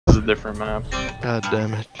a different map. God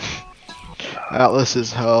damn it. Atlas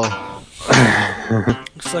is hell.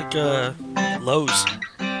 Looks like Lowe's.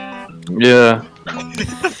 Yeah.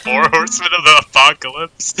 4 Horsemen of the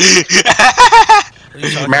Apocalypse.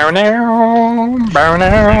 Bow now, bow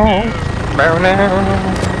now, bow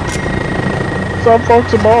now. Some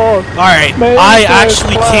folks are bored. Alright, I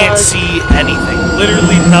actually can't see anything.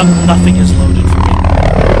 Literally nothing is loaded for me.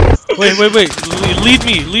 Wait.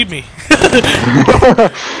 Lead me.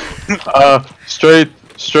 Straight.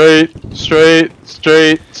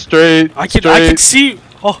 I can see.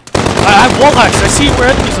 Oh, I have wall hacks. I see where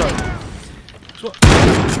enemies are.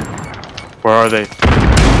 Where are they?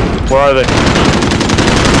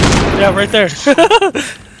 Yeah, right there.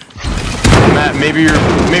 Matt, maybe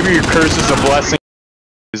your curse is a blessing.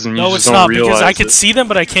 And no, it's not, because I can see them,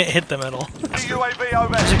 but I can't hit them at all. There's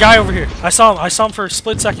a guy over here. I saw him for a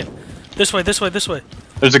split second. This way. There's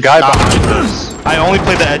a guy behind us. I only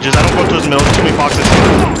play the edges. I don't go to those middle. Too many boxes.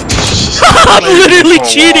 I'm literally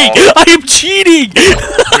cheating. I am cheating.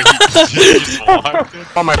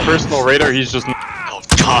 On my personal radar, he's just. Oh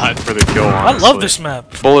God, for the kill. I love this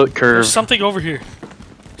map. Bullet curve. There's something over here.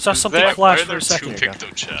 Saw something flash for a second. Two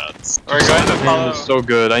picto chats. We're going to follow. This is so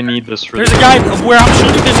good. I need this for. There's a guy where I'm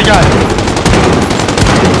shooting. There's a guy.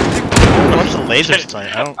 What's the laser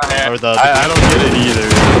sight? I don't get it either.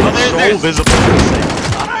 It's so visible.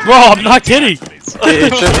 Bro, I'm not kidding. It's just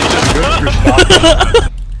good for spotting.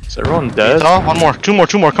 Is everyone dead? Oh, one more. Two more.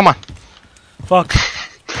 Come on. Fuck.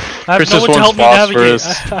 I have no one to help me navigate.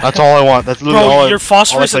 That's all I want. That's literally all I want. Your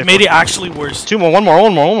phosphorus have made it actually worse. Two more. One more.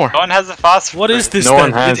 No one has a phosphorus. What is this No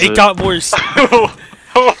one has it got worse.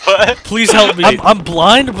 What? Please help me. I'm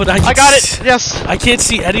blind, but I got it. Yes. I can't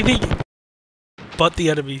see anything but the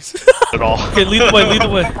enemies. At all. Okay, lead the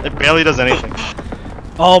way. It barely does anything.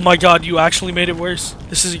 Oh my god, you actually made it worse.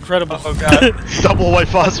 This is incredible. Oh god. Double white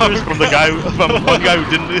phosphorus from one guy who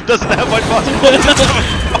doesn't have white phosphorus.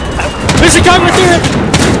 There's a guy right there.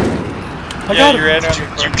 I got him.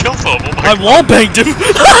 You killed him. I wallbanged him.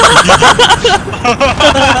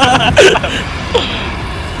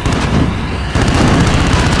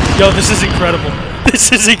 Yo, this is incredible.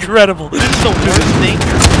 This is incredible. This is the worst thing.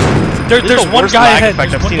 There's one guy ahead.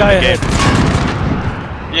 There's one guy ahead.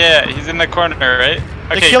 Yeah, he's in the corner, right?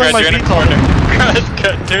 Okay, you're in the corner.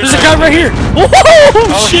 Good. There's a guy right here. Oh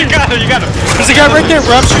shit! You got him. There's a guy right there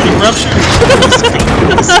where I'm shooting.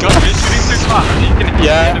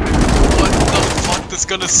 Yeah. What the fuck? This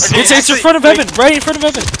gun is so. It's in front of Evan. Right in front of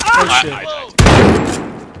Evan. Oh shit.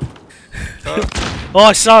 Oh,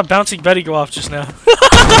 I saw a bouncing Betty go off just now.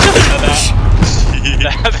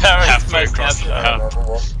 That was across the map.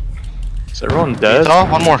 Is everyone dead? Oh,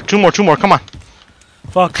 one more. Two more. Come on.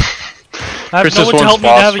 Fuck. I have no one to help me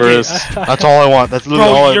navigate. That's all I want. That's literally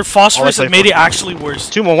all I want. Your phosphorus have made it actually worse.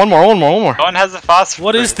 Two more. One more. No one has a phosphorus.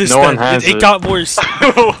 What is this No one has it got worse.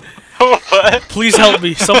 What? Please help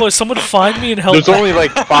me. Someone find me and help me. There's only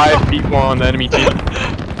like 5 people on the enemy team.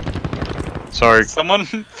 Sorry. Someone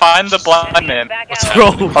find the blind man.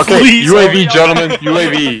 Bro, okay, please. UAV, gentlemen.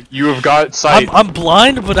 UAV. You have got sight. I'm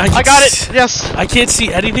blind, but I got it. Yes. I can't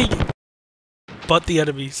see anything but the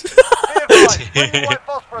enemies.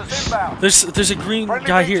 There's a green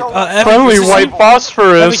guy here. Evan, Friendly white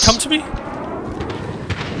phosphorus. Evan, come to me.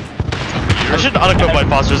 I should unequip white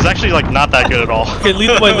phosphorus. It's actually like not that good at all. Okay, lead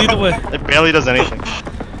the way. It barely does anything.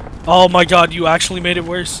 Oh my god, you actually made it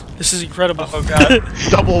worse. This is incredible. Oh god.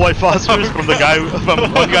 Double white phosphorus from one guy who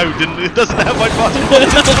doesn't have white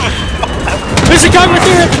phosphorus. There's a guy right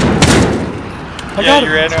there. I got him.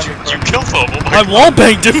 You killed him. I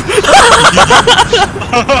wallbanged him.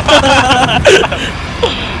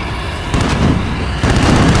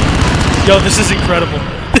 Yo, this is incredible.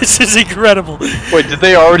 This is incredible. Wait, did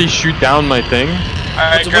they already shoot down my thing?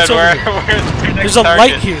 Alright, good. There's a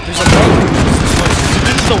light here. There's a light.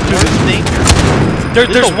 This is the worst thing.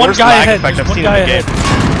 There's one guy ahead. There's one guy ahead.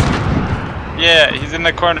 Yeah, he's in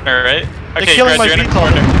the corner, right? Okay, killing my you're in the feet.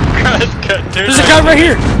 corner. Good. There's a guy right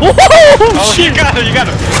here. Oh shit! You got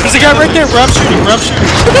him. There's a guy right there where I'm shooting.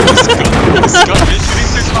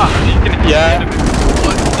 Yeah.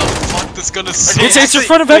 What the fuck? This gun is so. It's in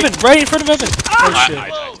front of Evan. Right in front of Evan. Oh shit.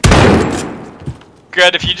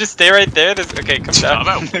 Good. If you just stay right there, there's. Okay, come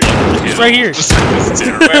down. He's right here.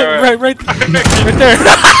 Right there.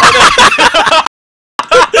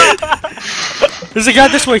 There's a guy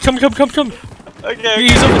this way. Come. Okay.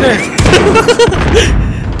 He's over there.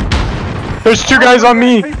 There's 2 guys on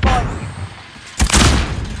me. No,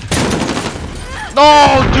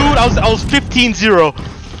 dude, I was 15-0.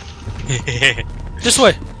 This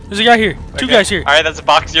way. There's a guy here. 2 guys here. Alright, that's a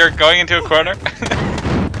box. You're going into a corner.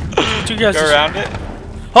 2 guys. Go around it.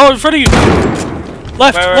 Oh, in front of you!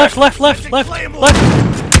 Left, Wait, left, left, left, left,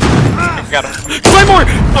 left! Got him. Claymore!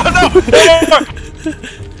 Oh no!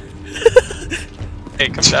 Hey,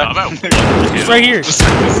 come down. He's right here.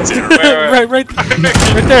 Where? right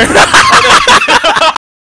there.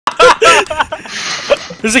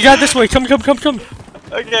 There's a guy this way. Come.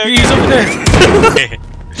 Okay. He's over there.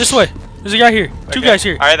 This way. There's a guy here. Two guys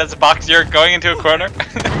here. Alright, that's a box. You're going into a corner.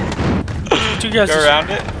 Two guys. Go around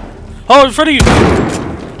it. Oh, in front of you.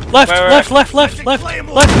 Left, Where? left.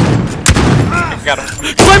 Got him.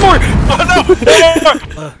 Claymore! Oh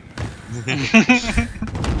no!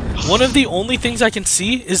 One of the only things I can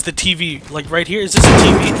see is the TV. Like right here. Is this a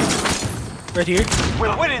TV? Right here?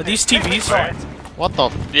 Are these TVs? What the?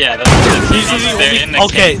 Yeah, These are the only.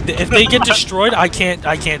 Okay, if they get destroyed, I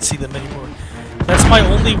can't see them anymore. That's my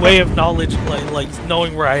only way of knowledge, like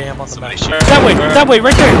knowing where I am on the map. That way,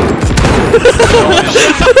 right there.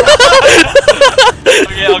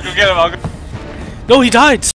 Okay, I'll go get him. No, he died.